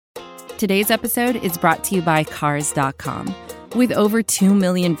Today's episode is brought to you by Cars.com. With over 2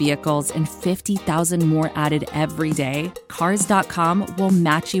 million vehicles and 50,000 more added every day, Cars.com will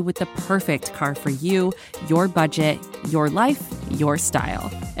match you with the perfect car for you, your budget, your life, your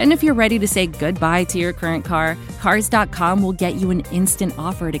style. And if you're ready to say goodbye to your current car, Cars.com will get you an instant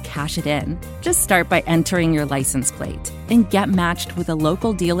offer to cash it in. Just start by entering your license plate and get matched with a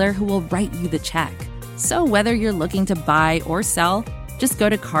local dealer who will write you the check. So whether you're looking to buy or sell, just go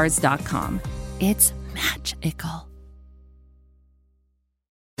to Cars.com. It's magical.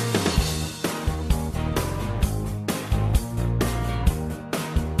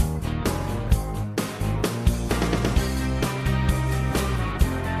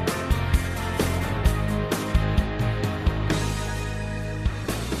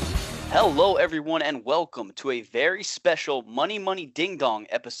 Hello, everyone, and welcome to a very special Money Ding Dong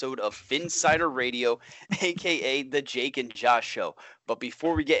episode of Phinsider Radio, aka the Jake and Josh Show. But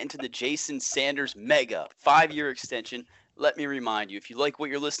before we get into the Jason Sanders mega 5-year extension, let me remind you, if you like what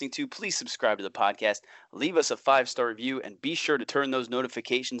you're listening to, please subscribe to the podcast, leave us a 5-star review, and be sure to turn those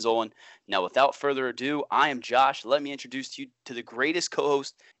notifications on. Now, without further ado, I am Josh. Let me introduce you to the greatest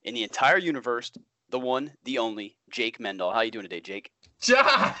co-host in the entire universe, the one, the only, Jake Mendel. How you doing today, Jake?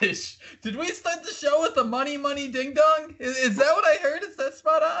 Josh, did we start the show with the money ding dong? Is that what I heard? Is that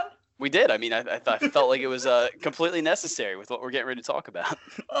spot on? We did. I mean, I felt like it was completely necessary with what we're getting ready to talk about.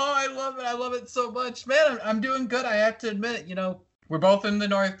 Oh, I love it. I love it so much. Man, I'm doing good. I have to admit, we're both in the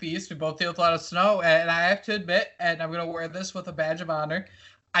Northeast. We both deal with a lot of snow. And I have to admit, and I'm going to wear this with a badge of honor,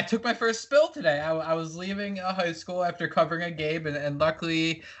 I took my first spill today. I was leaving high school after covering a game, and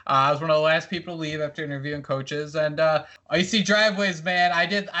luckily I was one of the last people to leave after interviewing coaches. And icy driveways, man. I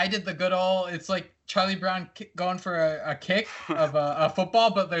did the good old. It's like Charlie Brown going for a kick of a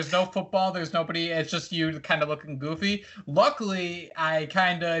football, but there's no football. There's nobody. It's just you kind of looking goofy. Luckily, I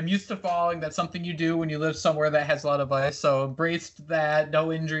kind of am used to falling. That's something you do when you live somewhere that has a lot of ice. So embraced that.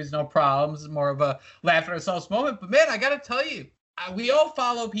 No injuries, no problems. More of a laugh at ourselves moment. But man, I got to tell you. We all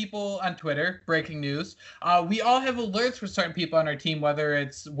follow people on Twitter, breaking news. We all have alerts for certain people on our team, whether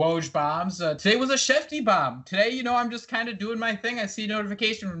it's Woj bombs. Today was a Shefty bomb. Today, I'm just kind of doing my thing. I see a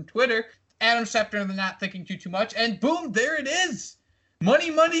notification from Twitter. Adam Schefter, not thinking too much. And boom, there it is. Money,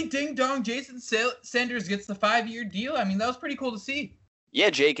 ding dong. Jason Sanders gets the 5-year deal. I mean, that was pretty cool to see.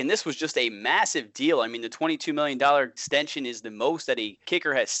 Yeah, Jake, and this was just a massive deal. I mean, the $22 million extension is the most that a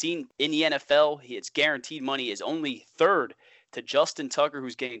kicker has seen in the NFL. Its guaranteed money is only third to Justin Tucker,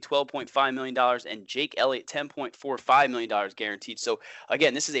 who's getting $12.5 million, and Jake Elliott, $10.45 million guaranteed. So,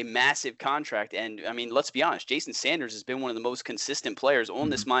 again, this is a massive contract. And, I mean, let's be honest, Jason Sanders has been one of the most consistent players on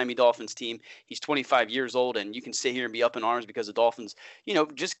this Miami Dolphins team. He's 25 years old, and you can sit here and be up in arms because the Dolphins,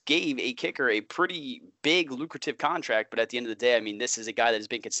 just gave a kicker a pretty big, lucrative contract. But at the end of the day, I mean, this is a guy that has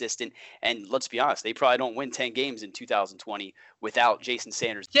been consistent. And let's be honest, they probably don't win 10 games in 2020 without Jason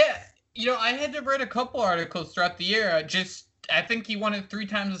Sanders. Yeah, I had to write a couple articles throughout the year. I think he won it 3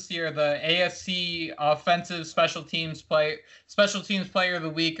 times this year, the AFC Offensive Special Teams Player of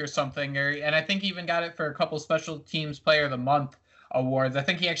the Week or something. And I think he even got it for a couple Special Teams Player of the Month awards. I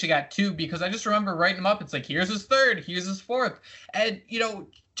think he actually got 2 because I just remember writing him up. It's like, here's his 3rd, here's his 4th. And,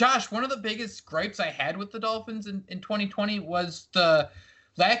 Josh, one of the biggest gripes I had with the Dolphins in 2020 was the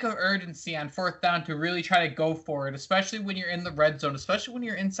lack of urgency on 4th down to really try to go for it, especially when you're in the red zone, especially when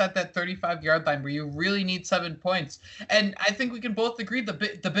you're inside that 35-yard line where you really need 7 points. And I think we can both agree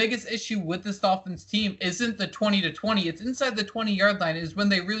the biggest issue with this Dolphins team isn't the 20-20. It's inside the 20-yard line is when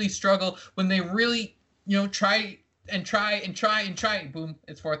they really struggle, when they really, try. Boom,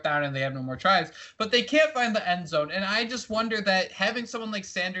 it's 4th down and they have no more tries. But they can't find the end zone. And I just wonder that having someone like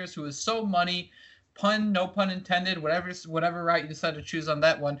Sanders, who is so money, no pun intended, whatever route you decide to choose on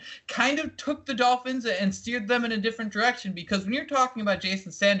that one, kind of took the Dolphins and steered them in a different direction. Because when you're talking about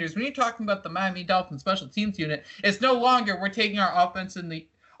Jason Sanders, when you're talking about the Miami Dolphins special teams unit, it's no longer we're taking our offense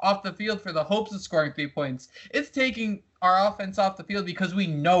off the field for the hopes of scoring 3 points. It's taking our offense off the field because we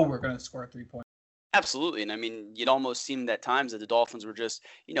know we're going to score 3 points. Absolutely. And I mean, it almost seemed at times that the Dolphins were just,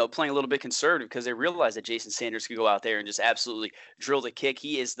 playing a little bit conservative because they realized that Jason Sanders could go out there and just absolutely drill the kick.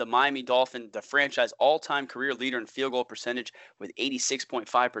 He is the Miami Dolphin, the franchise all-time career leader in field goal percentage with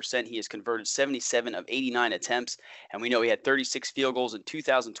 86.5%. He has converted 77 of 89 attempts. And we know he had 36 field goals in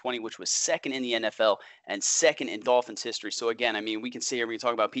 2020, which was second in the NFL and second in Dolphins history. So again, I mean, we can sit here, we can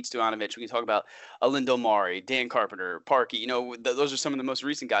talk about Pete Stoyanovich, we can talk about Alindo Mari, Dan Carpenter, Parkey, those are some of the most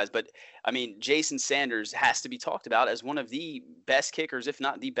recent guys. But I mean, Jason Sanders has to be talked about as one of the best kickers, if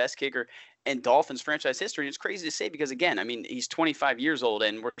not the best kicker in Dolphins franchise history. And it's crazy to say because, again, I mean, he's 25 years old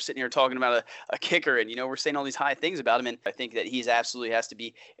and we're sitting here talking about a kicker and, we're saying all these high things about him. And I think that he's absolutely has to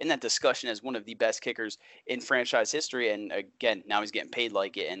be in that discussion as one of the best kickers in franchise history. And again, now he's getting paid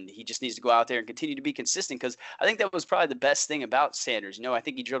like it. And he just needs to go out there and continue to be consistent because I think that was probably the best thing about Sanders. I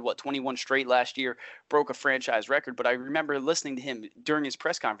think he drilled, 21 straight last year, broke a franchise record. But I remember listening to him during his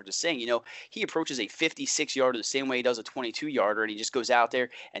press conference saying, he approaches a 56-yarder the same way he does a 22-yarder and he just goes out there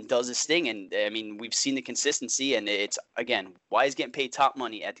and does his thing. And I mean, we've seen the consistency, and it's, again, why he's getting paid top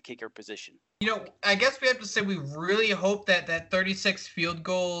money at the kicker position. I guess we have to say we really hope that 36 field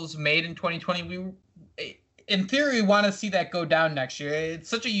goals made in 2020, we, in theory, want to see that go down next year. It's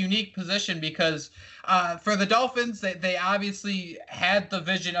such a unique position because for the Dolphins, they obviously had the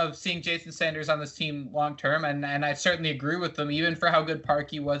vision of seeing Jason Sanders on this team long term, and I certainly agree with them, even for how good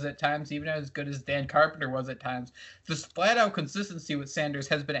Parkey was at times, even as good as Dan Carpenter was at times. This flat-out consistency with Sanders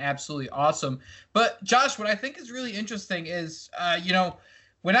has been absolutely awesome. But, Josh, what I think is really interesting is,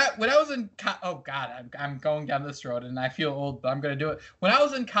 when I was in I'm going down this road and I feel old, but I'm going to do it. When I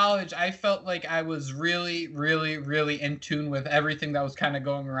was in college, I felt like I was really, really, really in tune with everything that was kind of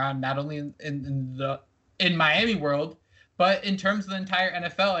going around, not only in Miami world, but in terms of the entire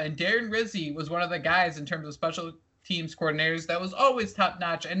NFL. And Darren Rizzi was one of the guys in terms of special teams coordinators that was always top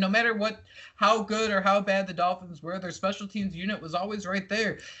notch. And no matter how good or how bad the Dolphins were, their special teams unit was always right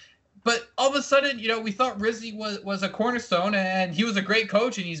there. But all of a sudden, we thought Rizzi was a cornerstone, and he was a great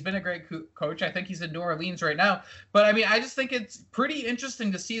coach, and he's been a great coach. I think he's in New Orleans right now. But, I mean, I just think it's pretty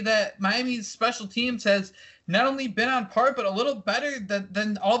interesting to see that Miami's special teams has not only been on par, but a little better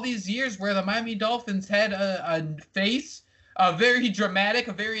than all these years where the Miami Dolphins had a face, a very dramatic,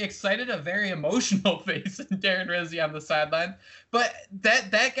 a very excited, a very emotional face in Darren Rizzi on the sideline. But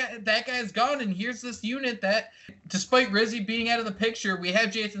that guy's gone, and here's this unit that, despite Rizzi being out of the picture, we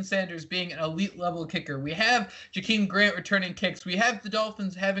have Jason Sanders being an elite-level kicker. We have Jakeem Grant returning kicks. We have the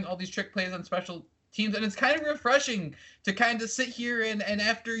Dolphins having all these trick plays on special teams, and it's kind of refreshing to kind of sit here and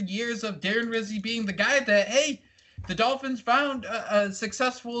after years of Darren Rizzi being the guy that, hey, the Dolphins found a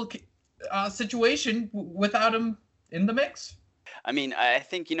successful situation without him in the mix. I mean, I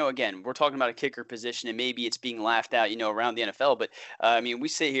think, again, we're talking about a kicker position and maybe it's being laughed at, around the NFL. But, I mean, we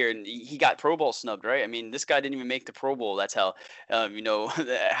sit here and he got Pro Bowl snubbed, right? I mean, this guy didn't even make the Pro Bowl. That's how,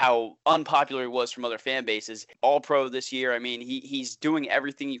 how unpopular he was from other fan bases. All Pro this year. I mean, he's doing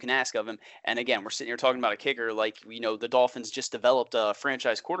everything you can ask of him. And, again, we're sitting here talking about a kicker like, the Dolphins just developed a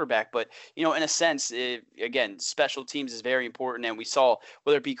franchise quarterback. But, in a sense, again, special teams is very important. And we saw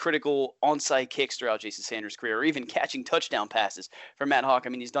whether it be critical onside kicks throughout Jason Sanders' career or even catching touchdown passes for Matt Hawk. I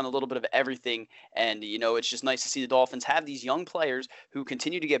mean, he's done a little bit of everything, and it's just nice to see the Dolphins have these young players who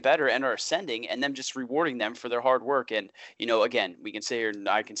continue to get better and are ascending, and them just rewarding them for their hard work. And again, we can say here, and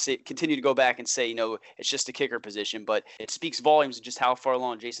I can continue to go back and say, it's just a kicker position, but it speaks volumes of just how far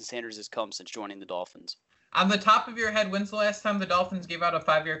along Jason Sanders has come since joining the Dolphins. On the top of your head, when's the last time the Dolphins gave out a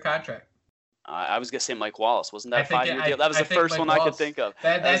 5-year contract? I was going to say Mike Wallace. Wasn't that a 5-year deal? That was the first one I could think of.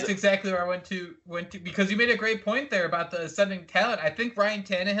 That's exactly where I went to, because you made a great point there about the ascending talent. I think Ryan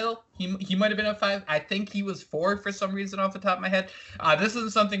Tannehill, he might have been a 5. I think he was 4 for some reason off the top of my head. This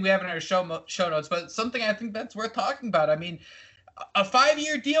isn't something we have in our show notes, but something I think that's worth talking about. I mean, a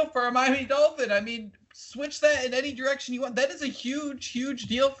 5-year deal for a Miami Dolphin. I mean, switch that in any direction you want. That is a huge, huge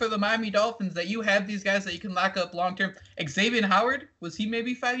deal for the Miami Dolphins that you have these guys that you can lock up long term. Xavier Howard, was he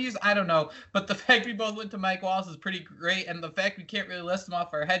maybe 5 years? I don't know. But the fact we both went to Mike Wallace is pretty great. And the fact we can't really list them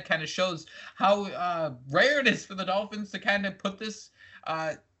off our head kind of shows how rare it is for the Dolphins to kind of put this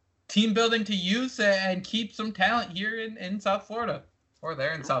team building to use and keep some talent here in South Florida. Or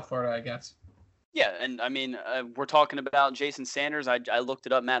there in South Florida, I guess. Yeah, and I mean, we're talking about Jason Sanders. I looked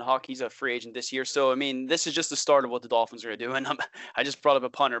it up. Matt Hawk, he's a free agent this year. So, I mean, this is just the start of what the Dolphins are going to do. And I just brought up a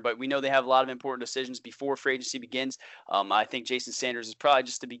punter, but we know they have a lot of important decisions before free agency begins. I think Jason Sanders is probably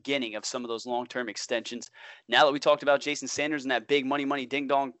just the beginning of some of those long-term extensions. Now that we talked about Jason Sanders and that big money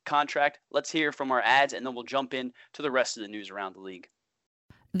ding-dong contract, let's hear from our ads, and then we'll jump in to the rest of the news around the league.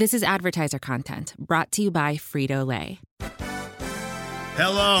 This is advertiser content brought to you by Frito-Lay.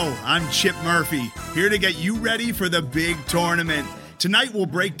 Hello, I'm Chip Murphy, here to get you ready for the big tournament. Tonight we'll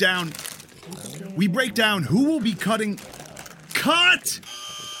break down who will be cutting. Cut!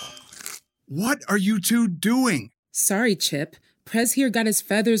 What are you two doing? Sorry, Chip. Prez here got his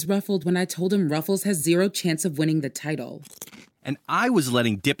feathers ruffled when I told him Ruffles has 0 chance of winning the title. And I was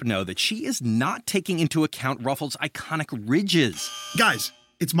letting Dip know that she is not taking into account Ruffles' iconic ridges. Guys,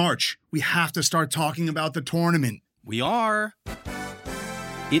 it's March. We have to start talking about the tournament. We are.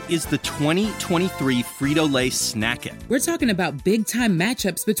 It is the 2023 Frito-Lay Snack It. We're talking about big-time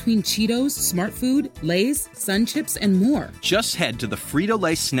matchups between Cheetos, Smart Food, Lay's, Sun Chips, and more. Just head to the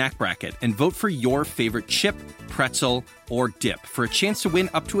Frito-Lay Snack Bracket and vote for your favorite chip, pretzel, or dip for a chance to win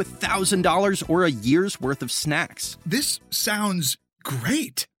up to $1,000 or a year's worth of snacks. This sounds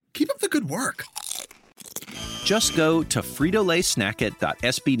great. Keep up the good work. Just go to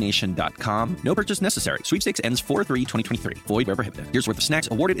fritolaysnackit.sbnation.com. No purchase necessary. Sweepstakes ends 4/3/2023. Void where prohibited. Year's worth of snacks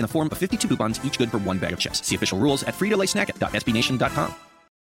awarded in the form of 52 coupons, each good for one bag of chips. See official rules at fritolaysnackit.sbnation.com.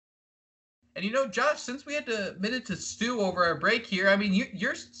 And you know, Josh, since we had a minute to stew over our break here, I mean,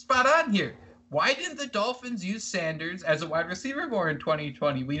 you're spot on here. Why didn't the Dolphins use Sanders as a wide receiver more in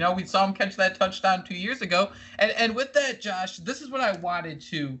 2020? We know we saw him catch that touchdown 2 years ago. And with that, Josh, this is what I wanted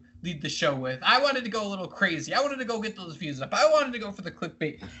to lead the show with. I wanted to go a little crazy. I wanted to go get those views up. I wanted to go for the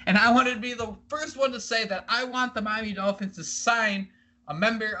clickbait. And I wanted to be the first one to say that I want the Miami Dolphins to sign a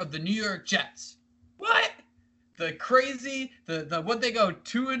member of the New York Jets. What? The crazy, the what they go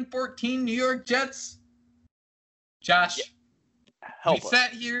 2-14 New York Jets? Josh, we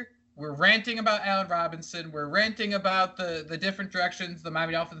sat here. We're ranting about Allen Robinson. We're ranting about the different directions the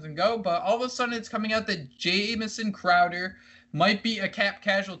Miami Dolphins can go. But all of a sudden, it's coming out that Jamison Crowder might be a cap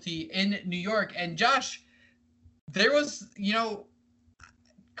casualty in New York. And Josh, there was,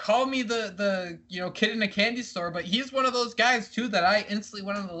 call me the kid in a candy store, but he's one of those guys too that I instantly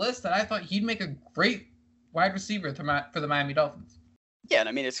went on the list that I thought he'd make a great wide receiver for the Miami Dolphins. Yeah, and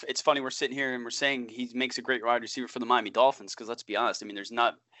I mean, it's funny we're sitting here and we're saying he makes a great wide receiver for the Miami Dolphins because let's be honest, I mean, there's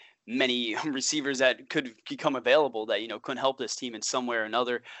not many receivers that could become available that, couldn't help this team in some way or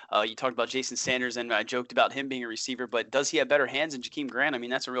another. You talked about Jason Sanders, and I joked about him being a receiver, but does he have better hands than Jakeem Grant? I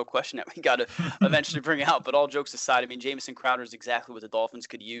mean, that's a real question that we got to eventually bring out. But all jokes aside, I mean, Jamison Crowder is exactly what the Dolphins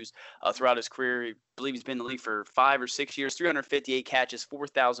could use throughout his career. I believe he's been in the league for 5 or 6 years, 358 catches,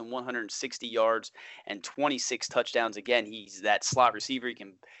 4,160 yards, and 26 touchdowns. Again, he's that slot receiver. He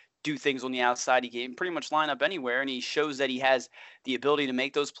can do things on the outside. He can pretty much line up anywhere, and he shows that he has the ability to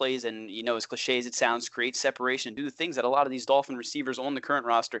make those plays and, as cliche as it sounds, create separation and do the things that a lot of these Dolphin receivers on the current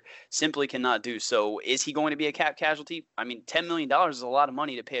roster simply cannot do. So is he going to be a cap casualty? I mean, $10 million is a lot of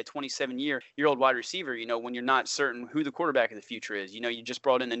money to pay a 27-year-old wide receiver, when you're not certain who the quarterback of the future is. You just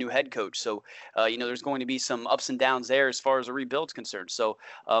brought in a new head coach. So, there's going to be some ups and downs there as far as a rebuild's concerned. So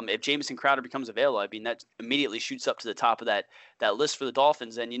if Jamison Crowder becomes available, I mean, that immediately shoots up to the top of that list for the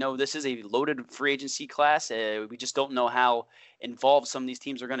Dolphins. And, this is a loaded free agency class. We just don't know how involved some of these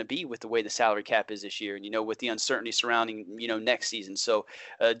teams are going to be with the way the salary cap is this year and, with the uncertainty surrounding, next season. So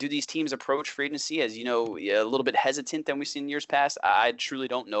do these teams approach free agency as, a little bit hesitant than we've seen in years past? I truly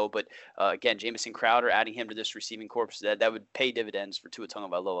don't know. But again, Jamison Crowder, adding him to this receiving corps, that would pay dividends for Tua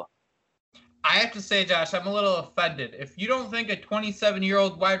Tagovailoa. I have to say, Josh, I'm a little offended. If you don't think a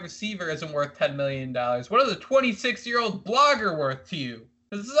 27-year-old wide receiver isn't worth $10 million, what is a 26-year-old blogger worth to you?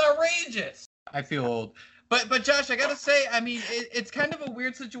 This is outrageous. I feel old. But Josh, I got to say, I mean, it's kind of a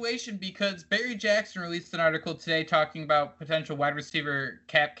weird situation because Barry Jackson released an article today talking about potential wide receiver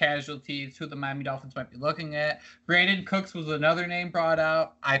cap casualties, who the Miami Dolphins might be looking at. Brandon Cooks was another name brought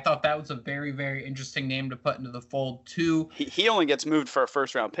out. I thought that was a very, very interesting name to put into the fold, too. He only gets moved for a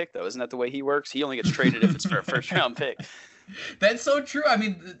first-round pick, though. Isn't that the way he works? He only gets traded if it's for a first-round pick. That's so true. I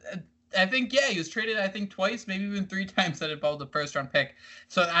mean, I think, he was traded, twice, maybe even 3 times that involved the first-round pick.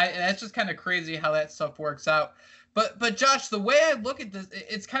 So that's just kind of crazy how that stuff works out. But Josh, the way I look at this,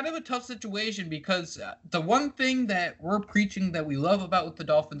 it's kind of a tough situation because the one thing that we're preaching that we love about what the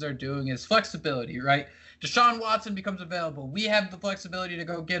Dolphins are doing is flexibility, right? Deshaun Watson becomes available. We have the flexibility to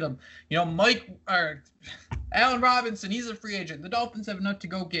go get him. Allen Robinson, he's a free agent. The Dolphins have enough to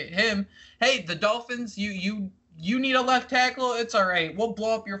go get him. Hey, the Dolphins, you need a left tackle? It's all right. We'll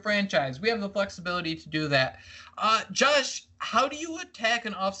blow up your franchise. We have the flexibility to do that. Josh, how do you attack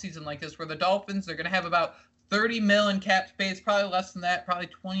an offseason like this where the Dolphins are going to have about $30 million in cap space, probably less than that, probably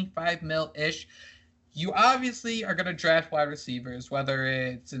 $25 million-ish. You obviously are going to draft wide receivers, whether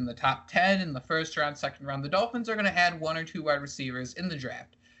it's in the top 10, in the first round, second round. The Dolphins are going to add 1 or 2 wide receivers in the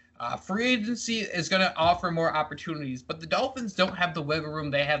draft. Free agency is going to offer more opportunities, but the Dolphins don't have the wiggle room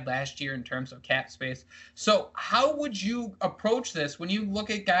they had last year in terms of cap space. So how would you approach this when you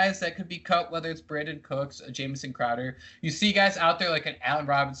look at guys that could be cut, whether it's Brandon Cooks, Jamison Crowder? You see guys out there like an Allen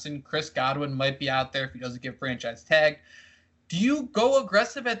Robinson, Chris Godwin might be out there if he doesn't get franchise tagged. Do you go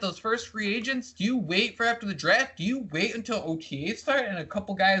aggressive at those first free agents? Do you wait for after the draft? Do you wait until OTAs start and a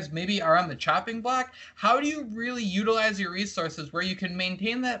couple guys maybe are on the chopping block? How do you really utilize your resources where you can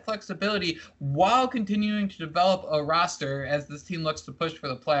maintain that flexibility while continuing to develop a roster as this team looks to push for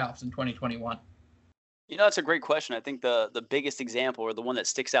the playoffs in 2021? That's a great question. I think the biggest example, or the one that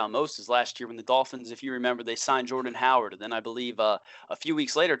sticks out most, is last year when the Dolphins, if you remember, they signed Jordan Howard. And then I believe a few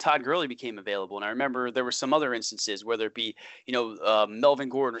weeks later, Todd Gurley became available. And I remember there were some other instances, whether it be, Melvin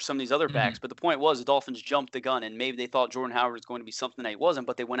Gordon or some of these other backs. But the point was the Dolphins jumped the gun, and maybe they thought Jordan Howard was going to be something that he wasn't,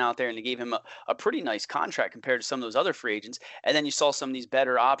 but they went out there and they gave him a pretty nice contract compared to some of those other free agents. And then you saw some of these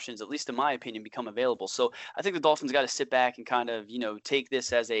better options, at least in my opinion, become available. So I think the Dolphins got to sit back and kind of, take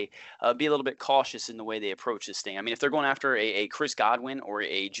this as be a little bit cautious in the way they approach this thing. I mean, if they're going after a Chris Godwin or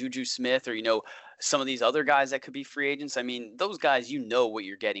a Juju Smith or, some of these other guys that could be free agents, I mean, those guys, what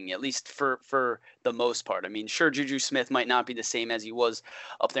you're getting, at least for the most part. I mean, sure, Juju Smith might not be the same as he was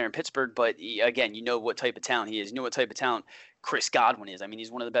up there in Pittsburgh, but again, what type of talent he is. You know what type of talent Chris Godwin is. I mean,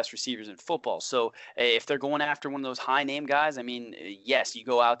 he's one of the best receivers in football. So if they're going after one of those high name guys, I mean, yes, you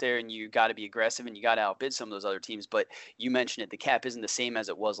go out there and you got to be aggressive and you got to outbid some of those other teams. But you mentioned it, the cap isn't the same as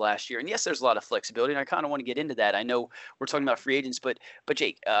it was last year. And yes, there's a lot of flexibility, and I kind of want to get into that. I know we're talking about free agents, but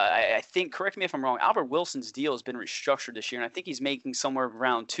Jake, I think, correct me if I'm wrong, Albert Wilson's deal has been restructured this year, and I think he's making somewhere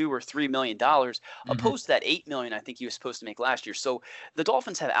around $2 or $3 million, opposed to that $8 million I think he was supposed to make last year. So the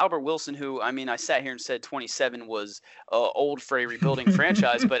Dolphins have Albert Wilson, who, I mean, I sat here and said 27 was old for a rebuilding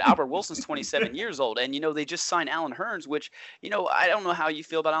franchise, but Albert Wilson's 27 years old, and they just signed Allen Hurns, which I don't know how you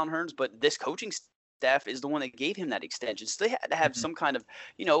feel about Allen Hurns, but this coaching staff is the one that gave him that extension, so they had to have some kind of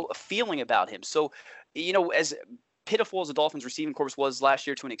a feeling about him. So as pitiful as the Dolphins receiving corps was last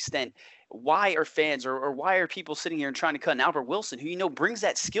year to an extent, why are fans or why are people sitting here and trying to cut an Albert Wilson who brings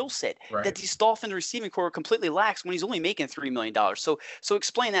that skill set that these Dolphins receiving corps completely lacks when he's only making $3 million? So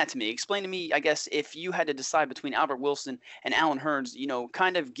explain that to me. Explain to me, I guess, if you had to decide between Albert Wilson and Allen Hurns,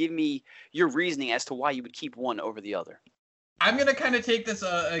 kind of give me your reasoning as to why you would keep one over the other. I'm going to kind of take this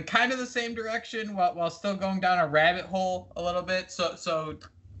kind of the same direction while still going down a rabbit hole a little bit. So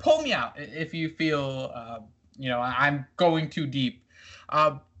pull me out if you feel I'm going too deep.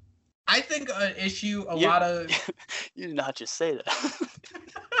 I think an issue lot of... You did not just say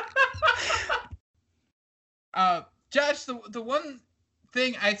that. Josh, the one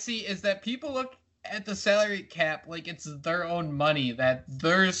thing I see is that people look at the salary cap like it's their own money, that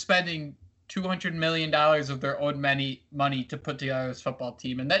they're spending $200 million of their own money to put together this football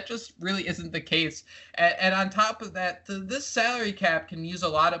team. And that just really isn't the case. And on top of that, this salary cap can use a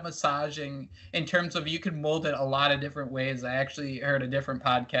lot of massaging in terms of you can mold it a lot of different ways. I actually heard a different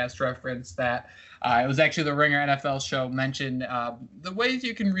podcast reference that it was actually the Ringer NFL show mentioned the ways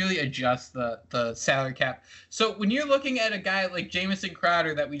you can really adjust the salary cap. So when you're looking at a guy like Jamison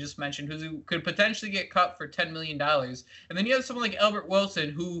Crowder that we just mentioned, who could potentially get cut for $10 million, and then you have someone like Albert Wilson,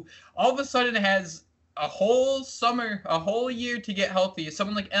 who all of a sudden has a whole summer, a whole year to get healthy.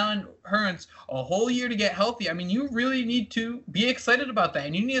 Someone like Allen Hurns, a whole year to get healthy. I mean, you really need to be excited about that,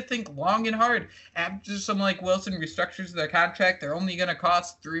 and you need to think long and hard. After someone like Wilson restructures their contract, they're only going to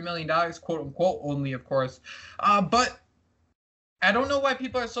cost $3 million, quote unquote, only, of course. But I don't know why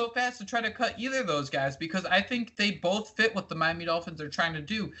people are so fast to try to cut either of those guys, because I think they both fit what the Miami Dolphins are trying to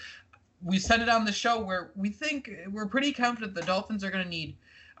do. We said it on the show where we're pretty confident the Dolphins are going to need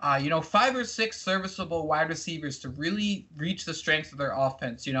 5 or 6 serviceable wide receivers to really reach the strengths of their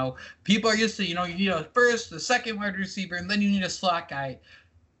offense. People are used to, you need a first, the second wide receiver, and then you need a slot guy.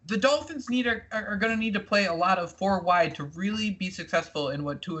 The Dolphins are going to need to play a lot of 4 wide to really be successful in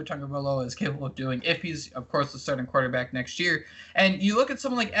what Tua Tagovailoa is capable of doing, if he's, of course, the starting quarterback next year. And you look at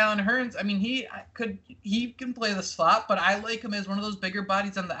someone like Allen Hurns. I mean, he can play the slot, but I like him as one of those bigger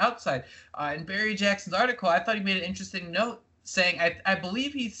bodies on the outside. In Barry Jackson's article, I thought he made an interesting note, saying I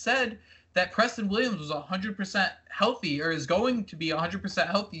believe he said that Preston Williams was 100% healthy, or is going to be 100%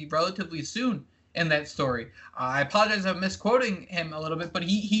 healthy relatively soon in that story. I apologize if I'm misquoting him a little bit, but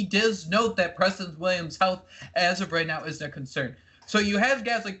he does note that Preston Williams' health as of right now is a concern. So you have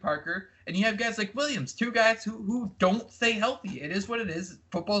guys like Parker, and you have guys like Williams, 2 guys who don't stay healthy. It is what it is.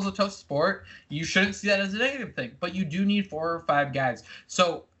 Football is a tough sport. You shouldn't see that as a negative thing, but you do need 4 or 5 guys.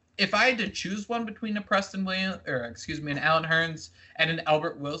 So if I had to choose one between an Allen Hurns and an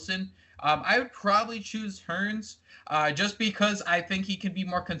Albert Wilson, I would probably choose Hurns just because I think he can be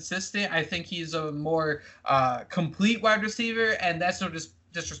more consistent. I think he's a more complete wide receiver, and that's no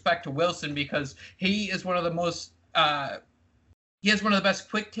disrespect to Wilson, because he is one of the most he has one of the best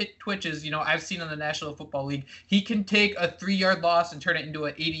quick twitches I've seen in the National Football League. He can take a 3-yard loss and turn it into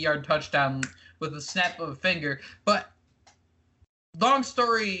an 80-yard touchdown with a snap of a finger. But long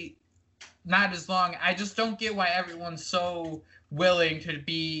story, not as long. I just don't get why everyone's so willing to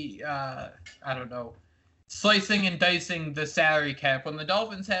be, slicing and dicing the salary cap. When the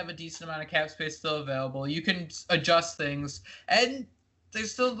Dolphins have a decent amount of cap space still available, you can adjust things. And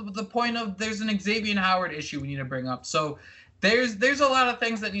the point of there's an Xavier Howard issue we need to bring up. So there's a lot of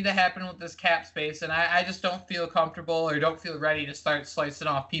things that need to happen with this cap space, and I just don't feel comfortable or don't feel ready to start slicing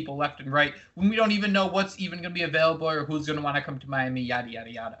off people left and right when we don't even know what's even going to be available or who's going to want to come to Miami, yada,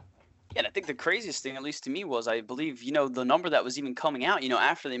 yada, yada. Yeah, and I think the craziest thing, at least to me, was I believe, the number that was even coming out,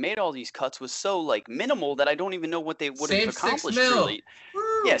 after they made all these cuts was so, minimal that I don't even know what they would have accomplished, really.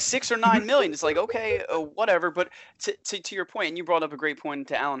 Yeah, 6 or 9 million. It's like, okay, whatever. But to your point, and you brought up a great point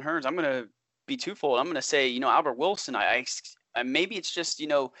to Alan Hearns, I'm going to be twofold. I'm going to say, Albert Wilson, I maybe it's just,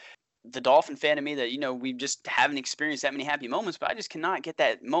 the Dolphin fan of me that, we just haven't experienced that many happy moments, but I just cannot get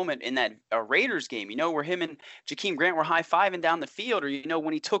that moment in that Raiders game, where him and Jakeem Grant were high-fiving down the field, or,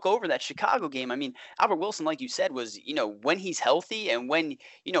 when he took over that Chicago game. I mean, Albert Wilson, like you said, was, when he's healthy and when,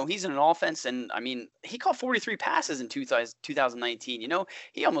 he's in an offense, and, I mean, he caught 43 passes in 2019,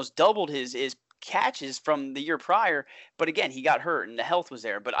 he almost doubled his catches from the year prior, but again, he got hurt and the health was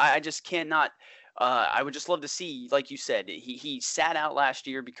there, but I just cannot – I would just love to see, like you said, he sat out last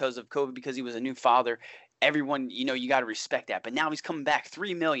year because of COVID, because he was a new father. Everyone, you got to respect that. But now he's coming back,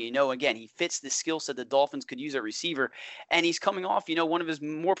 $3 million. Again, he fits the skill set the Dolphins could use at receiver. And he's coming off, one of his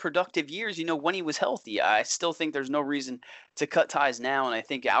more productive years, when he was healthy. I still think there's no reason to cut ties now. And I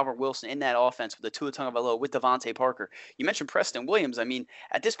think Albert Wilson in that offense with the Tua Tagovailoa, with Devontae Parker. You mentioned Preston Williams. I mean,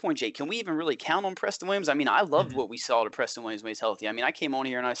 at this point, Jake, can we even really count on Preston Williams? I mean, I loved what we saw to Preston Williams when he's healthy. I mean, I came on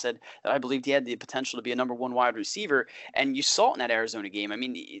here and I said that I believed he had the potential to be a number one wide receiver. And you saw it in that Arizona game. I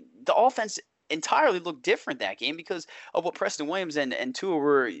mean, the offense entirely looked different that game because of what Preston Williams and Tua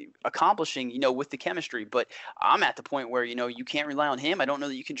were accomplishing, with the chemistry. But I'm at the point where, you can't rely on him. I don't know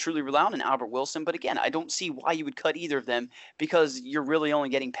that you can truly rely on an Albert Wilson. But again, I don't see why you would cut either of them because you're really only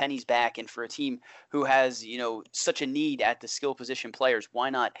getting pennies back. And for a team who has, such a need at the skill position players, why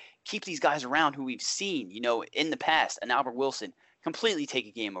not keep these guys around who we've seen, in the past, an Albert Wilson completely take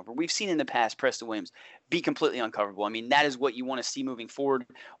a game over. We've seen in the past Preston Williams be completely uncoverable. I mean, that is what you want to see moving forward.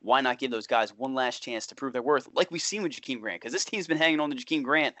 Why not give those guys one last chance to prove their worth, like we've seen with Jakeem Grant? Because this team's been hanging on to Jakeem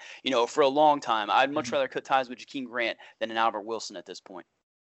Grant, for a long time. I'd much rather cut ties with Jakeem Grant than an Albert Wilson at this point.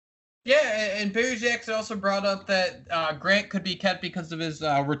 Yeah, and Barry Jackson also brought up that Grant could be kept because of his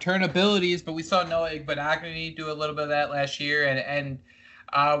return abilities, but we saw Noah Igbenogany do a little bit of that last year, and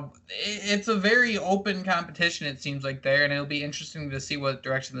it's a very open competition, it seems like there, and it'll be interesting to see what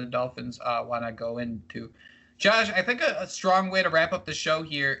direction the Dolphins want to go into. Josh, I think a strong way to wrap up the show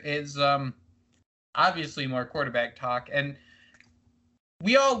here is obviously more quarterback talk, and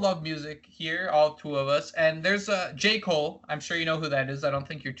we all love music here, all two of us, and there's J. Cole. I'm sure you know who that is. I don't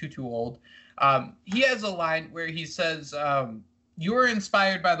think you're too old. He has a line where he says, you are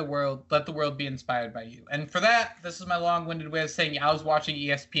inspired by the world. Let the world be inspired by you. And for that, this is my long-winded way of saying I was watching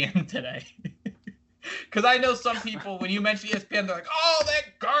ESPN today. Because I know some people, when you mention ESPN, they're like, oh,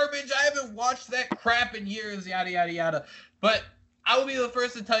 that garbage. I haven't watched that crap in years, yada, yada, yada. But I will be the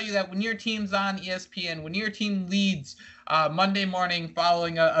first to tell you that when your team's on ESPN, when your team leads Monday morning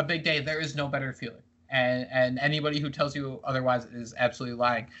following a big day, there is no better feeling. And anybody who tells you otherwise is absolutely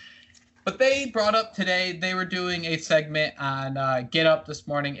lying. But they brought up today, they were doing a segment on Get Up this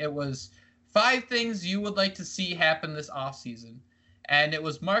morning. It was 5 things you would like to see happen this offseason. And it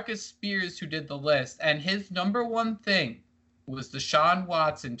was Marcus Spears who did the list. And his number one thing was Deshaun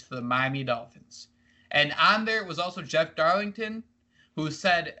Watson to the Miami Dolphins. And on there was also Jeff Darlington, who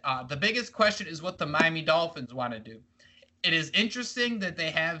said the biggest question is what the Miami Dolphins want to do. It is interesting that they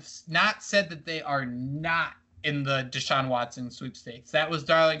have not said that they are not in the Deshaun Watson sweepstakes. That was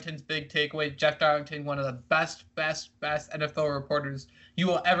Darlington's big takeaway. Jeff Darlington, one of the best NFL reporters you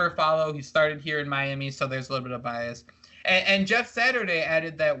will ever follow. He started here in Miami, so there's a little bit of bias. And Jeff Saturday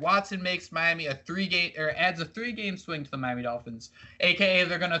added that Watson makes Miami adds a 3-game swing to the Miami Dolphins, aka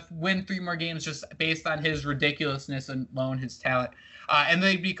they're going to win 3 more games just based on his ridiculousness and alone his talent. And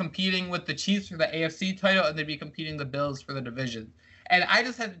they'd be competing with the Chiefs for the AFC title, and they'd be competing the Bills for the division. And I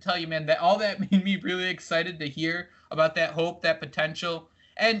just have to tell you, man, that all that made me really excited to hear about that hope, that potential.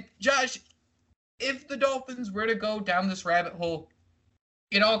 And Josh, if the Dolphins were to go down this rabbit hole,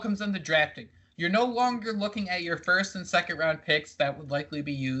 it all comes down to drafting. You're no longer looking at your first and second round picks that would likely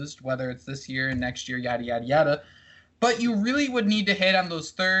be used, whether it's this year and next year, yada, yada, yada. But you really would need to hit on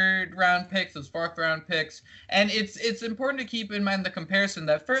those 3rd round picks, those 4th round picks. And it's important to keep in mind the comparison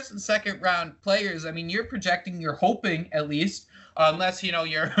that 1st and 2nd round players, I mean, you're projecting, you're hoping at least, unless,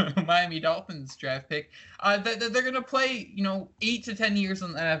 you're Miami Dolphins draft pick, that they're going to play, 8 to 10 years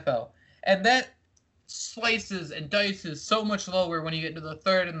in the NFL. And that slices and dices so much lower when you get to the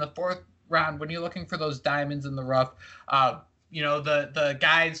 3rd and the 4th round, when you're looking for those diamonds in the rough. the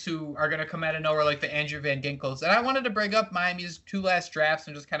guys who are going to come out of nowhere, like the Andrew Van Ginkels. And I wanted to bring up Miami's 2 last drafts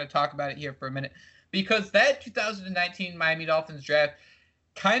and just kind of talk about it here for a minute, because that 2019 Miami Dolphins draft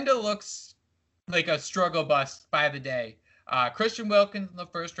kind of looks like a struggle bus by the day. Christian Wilkins in the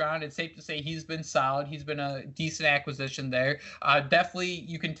first round, it's safe to say he's been solid. He's been a decent acquisition there. Definitely,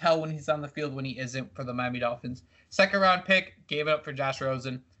 you can tell when he's on the field when he isn't for the Miami Dolphins. Second round pick, gave it up for Josh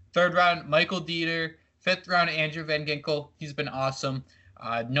Rosen. Third round, Michael Dieter. Fifth round, Andrew Van Ginkel. He's been awesome.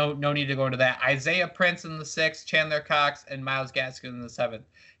 No need to go into that. Isaiah Prince in the 6th, Chandler Cox, and Myles Gaskin in the 7th.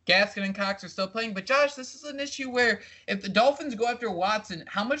 Gaskin and Cox are still playing, but Josh, this is an issue where if the Dolphins go after Watson,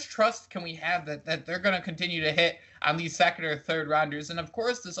 how much trust can we have that they're going to continue to hit on these second or third rounders? And of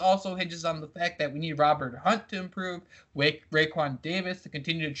course, this also hinges on the fact that we need Robert Hunt to improve, Raekwon Davis to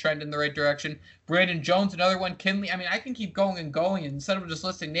continue to trend in the right direction, Brandon Jones, another one, Kinley. I mean, I can keep going and going, and instead of just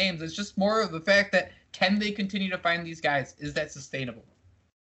listing names, it's just more of the fact that can they continue to find these guys? Is that sustainable?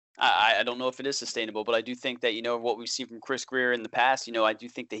 I don't know if it is sustainable, but I do think that, what we've seen from Chris Greer in the past, I do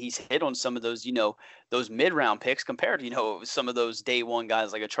think that he's hit on some of those, those mid-round picks compared to, some of those day one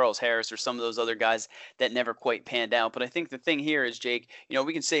guys like a Charles Harris or some of those other guys that never quite panned out. But I think the thing here is, Jake,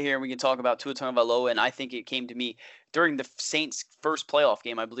 we can sit here and we can talk about Tua Tagovailoa, and I think it came to me during the Saints' first playoff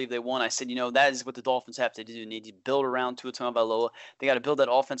game. I believe they won. I said, that is what the Dolphins have to do. They need to build around Tua Tagovailoa. They got to build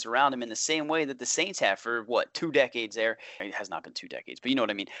that offense around him in the same way that the Saints have for, 2 decades there. It has not been 2 decades, but you know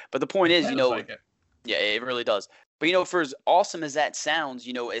what I mean. But the point is, yeah, it really does. But, for as awesome as that sounds,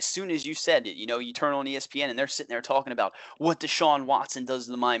 as soon as you said it, you turn on ESPN and they're sitting there talking about what Deshaun Watson does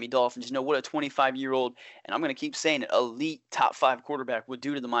to the Miami Dolphins, what a 25-year-old, and I'm going to keep saying it, elite top 5 quarterback would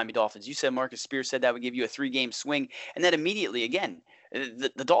do to the Miami Dolphins. You said Marcus Spears said that would give you a 3-game swing, and that immediately, again,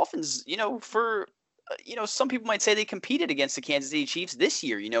 the Dolphins, some people might say they competed against the Kansas City Chiefs this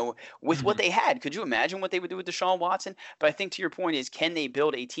year, with what they had. Could you imagine what they would do with Deshaun Watson? But I think to your point is, can they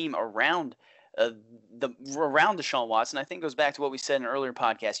build a team around around Deshaun Watson? I think it goes back to what we said in an earlier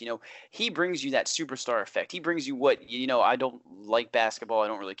podcast. He brings you that superstar effect. He brings you what, I don't like basketball. I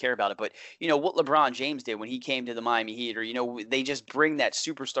don't really care about it. But, what LeBron James did when he came to the Miami Heat, or, they just bring that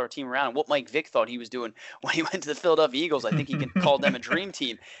superstar team around. And what Mike Vick thought he was doing when he went to the Philadelphia Eagles, I think he called them a dream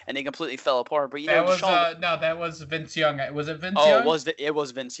team, and they completely fell apart. But, that was Vince Young. Was it Vince Young? It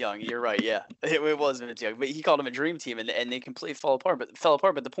was Vince Young. You're right. Yeah, it was Vince Young. But he called them a dream team, and they completely fell apart.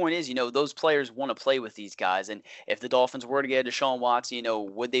 But the point is, those players want to play with these guys, and if the Dolphins were to get Deshaun Watson,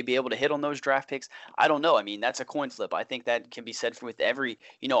 would they be able to hit on those draft picks? I don't know. I mean, that's a coin flip. I think that can be said with every,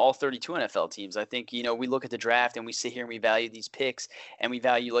 all 32 NFL teams. I think, we look at the draft and we sit here and we value these picks and we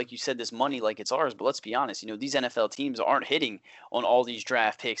value, like you said, this money like it's ours. But let's be honest, these NFL teams aren't hitting on all these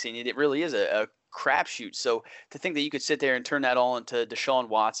draft picks, and it really is a crapshoot. So to think that you could sit there and turn that all into Deshaun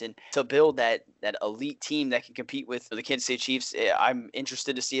Watson to build that elite team that can compete with the Kansas City Chiefs, I'm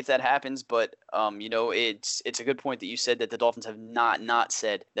interested to see if that happens. But it's a good point that you said that the Dolphins have not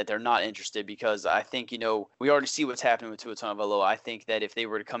said that they're not interested, because I think we already see what's happening with Tua Tagovailoa. I think that if they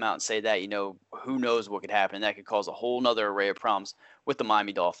were to come out and say that, who knows what could happen. That could cause a whole nother array of problems with the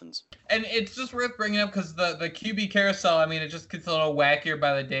Miami Dolphins. And it's just worth bringing up because the QB carousel, I mean, it just gets a little wackier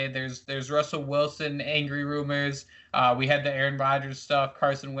by the day. There's Russell Wilson angry rumors. We had the Aaron Rodgers stuff.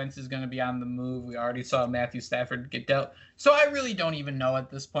 Carson Wentz is going to be on the move. We already saw Matthew Stafford get dealt. So I really don't even know at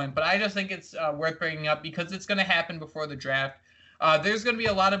this point, but I just think it's worth bringing up because it's going to happen before the draft. There's going to be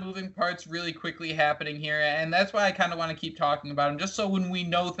a lot of moving parts really quickly happening here, and that's why I kind of want to keep talking about them, just so when we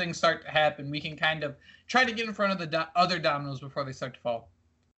know things start to happen, we can kind of try to get in front of the other dominoes before they start to fall.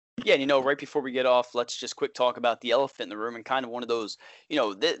 Yeah, right before we get off, let's just quick talk about the elephant in the room, and kind of one of those,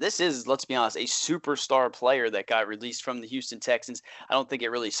 this is, let's be honest, a superstar player that got released from the Houston Texans. I don't think it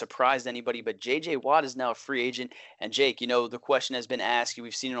really surprised anybody, but J.J. Watt is now a free agent. And Jake, the question has been asked,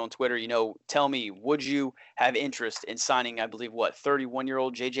 we've seen it on Twitter, tell me, would you have interest in signing, I believe,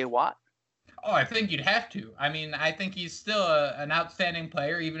 31-year-old J.J. Watt? Oh, I think you'd have to. I mean, I think he's still an outstanding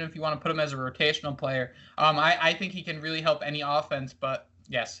player, even if you want to put him as a rotational player. I think he can really help any offense, but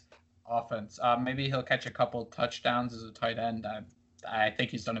yes, offense. Maybe he'll catch a couple touchdowns as a tight end. I think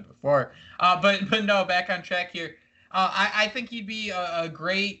he's done it before. But no, back on track here. I think he'd be a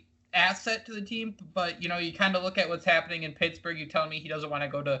great asset to the team, but, you kind of look at what's happening in Pittsburgh. You're telling me he doesn't want to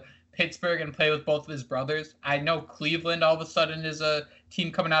go to Pittsburgh and play with both of his brothers. I know Cleveland all of a sudden is a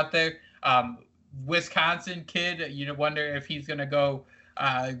team coming out there. Wisconsin kid, you wonder if he's going to go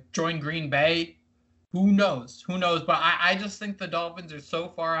join Green Bay. Who knows? But I just think the Dolphins are so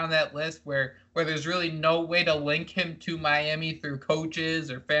far on that list where there's really no way to link him to Miami through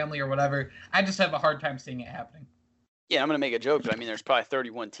coaches or family or whatever. I just have a hard time seeing it happening. Yeah, I'm going to make a joke, but I mean, there's probably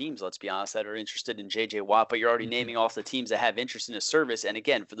 31 teams, let's be honest, that are interested in J.J. Watt, but you're already naming off the teams that have interest in his service. And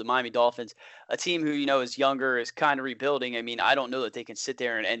again, for the Miami Dolphins, a team who, is younger, is kind of rebuilding. I mean, I don't know that they can sit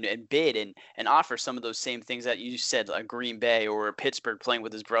there and bid and offer some of those same things that you said, like Green Bay or Pittsburgh playing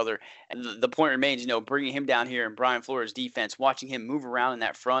with his brother. And the point remains, bringing him down here and Brian Flores' defense, watching him move around in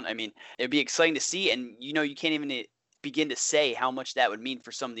that front. I mean, it'd be exciting to see. And, you can't even begin to say how much that would mean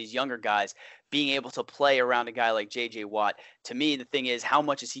for some of these younger guys being able to play around a guy like J.J. Watt. To me, the thing is, how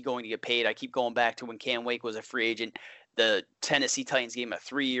much is he going to get paid? I keep going back to when Cam Wake was a free agent. The Tennessee Titans gave him a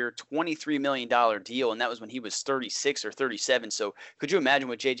 3-year, $23 million deal, and that was when he was 36 or 37. So could you imagine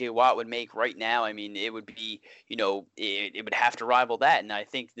what J.J. Watt would make right now? I mean, it would be, it would have to rival that. And I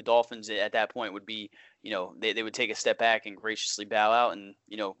think the Dolphins at that point would be, they would take a step back and graciously bow out and,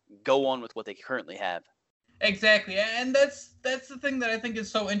 go on with what they currently have. Exactly, and that's the thing that I think is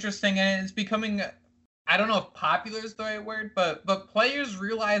so interesting, and it's becoming, I don't know if popular is the right word, but players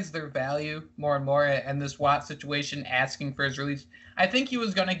realize their value more and more, and this Watt situation asking for his release. I think he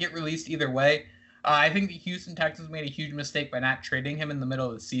was going to get released either way. I think the Houston Texans made a huge mistake by not trading him in the middle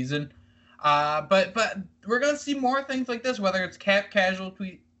of the season. But we're going to see more things like this, whether it's cap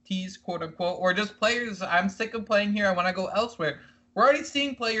casualties, quote unquote, or just players, I'm sick of playing here, I want to go elsewhere. We're already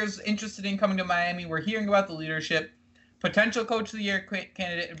seeing players interested in coming to Miami. We're hearing about the leadership, potential Coach of the Year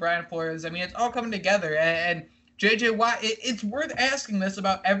candidate Brian Flores. I mean, it's all coming together. And J.J. Watt, it's worth asking this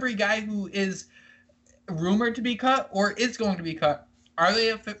about every guy who is rumored to be cut or is going to be cut. Are they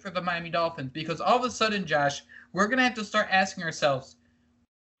a fit for the Miami Dolphins? Because all of a sudden, Josh, we're going to have to start asking ourselves,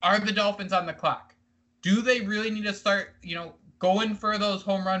 are the Dolphins on the clock? Do they really need to start, going for those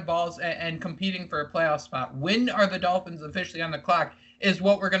home run balls and competing for a playoff spot? When are the Dolphins officially on the clock is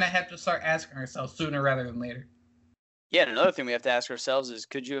what we're going to have to start asking ourselves sooner rather than later. Yeah, and another thing we have to ask ourselves is,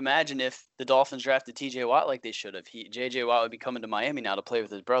 could you imagine if the Dolphins drafted T.J. Watt like they should have? J.J. Watt would be coming to Miami now to play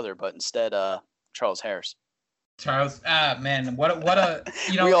with his brother, but instead, Charles Harris. Man, what a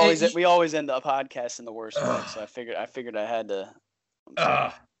we always end the podcast in the worst way, so I figured I had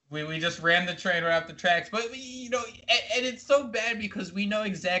to. We just ran the train right off the tracks. But, and it's so bad because we know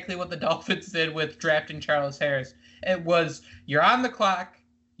exactly what the Dolphins did with drafting Charles Harris. It was, you're on the clock,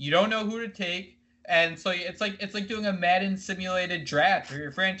 you don't know who to take, and so it's like doing a Madden simulated draft for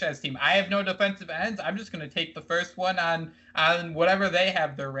your franchise team. I have no defensive ends. I'm just going to take the first one on whatever they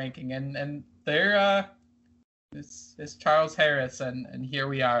have their ranking. And they're it's Charles Harris, and here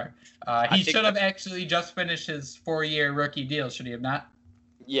we are. He should have actually just finished his 4-year rookie deal, should he have not?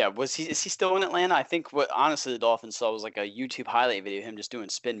 Yeah, is he still in Atlanta? I think what honestly the Dolphins saw was like a YouTube highlight video of him just doing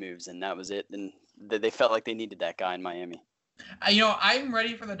spin moves, and that was it. And they felt like they needed that guy in Miami. I'm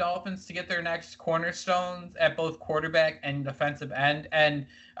ready for the Dolphins to get their next cornerstones at both quarterback and defensive end. And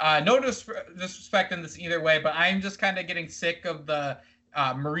no disrespect in this either way, but I'm just kind of getting sick of the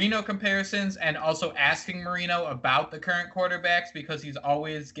Marino comparisons and also asking Marino about the current quarterbacks because he's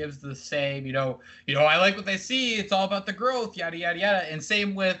always gives the same, I like what they see. It's all about the growth, yada, yada, yada. And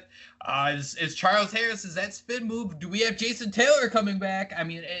same with, is Charles Harris, is that spin move? Do we have Jason Taylor coming back? I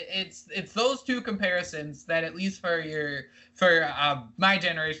mean, it's those two comparisons that at least for my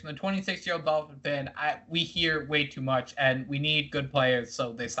generation, the 26-year-old Dolphin fan, we hear way too much and we need good players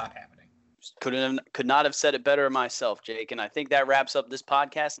so they stop happening. Could not have said it better myself, Jake. And I think that wraps up this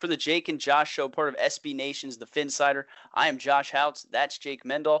podcast. For the Jake and Josh Show, part of SB Nation's The Phinsider, I am Josh Houts. That's Jake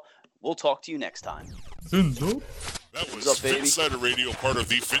Mendel. We'll talk to you next time. That was Phinsider Radio, part of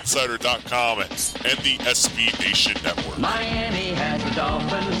the Phinsider.com and the SB Nation Network. Miami has the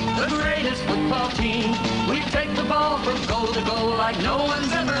Dolphins, the greatest football team. We take the ball from goal to goal like no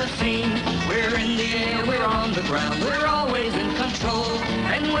one's ever seen. We're in the air, we're on the ground, we're always in control.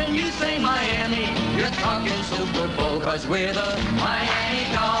 And when you say Miami, you're talking Super Bowl, 'cause we're the Miami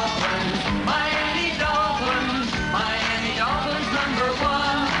Dolphins. Miami Dolphins, Miami Dolphins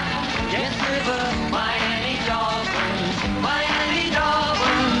 #1. Yes, we're the Miami Dolphins. Miami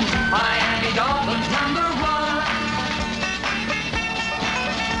Dolphins, Miami Dolphins #1.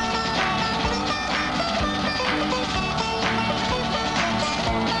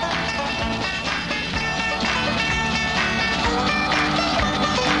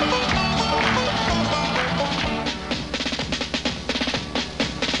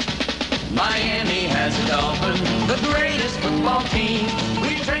 Miami has a Dolphin, the greatest football team.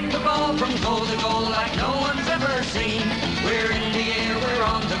 We take the ball from goal to goal like no one's ever seen. We're in the air, we're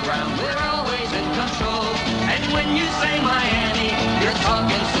on the ground, we're always in control. And when you say Miami, you're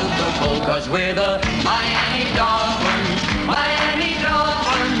talking Super Bowl, 'cause we're the Miami Dolphins. Miami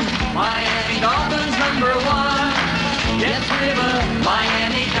Dolphins, Miami Dolphins #1. Yes, we're the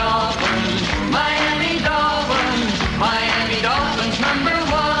Miami Dolphins. Miami Dolphins.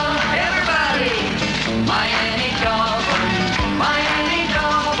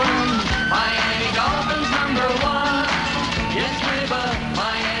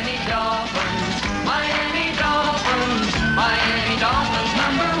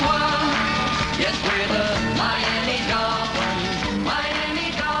 Yes, we're the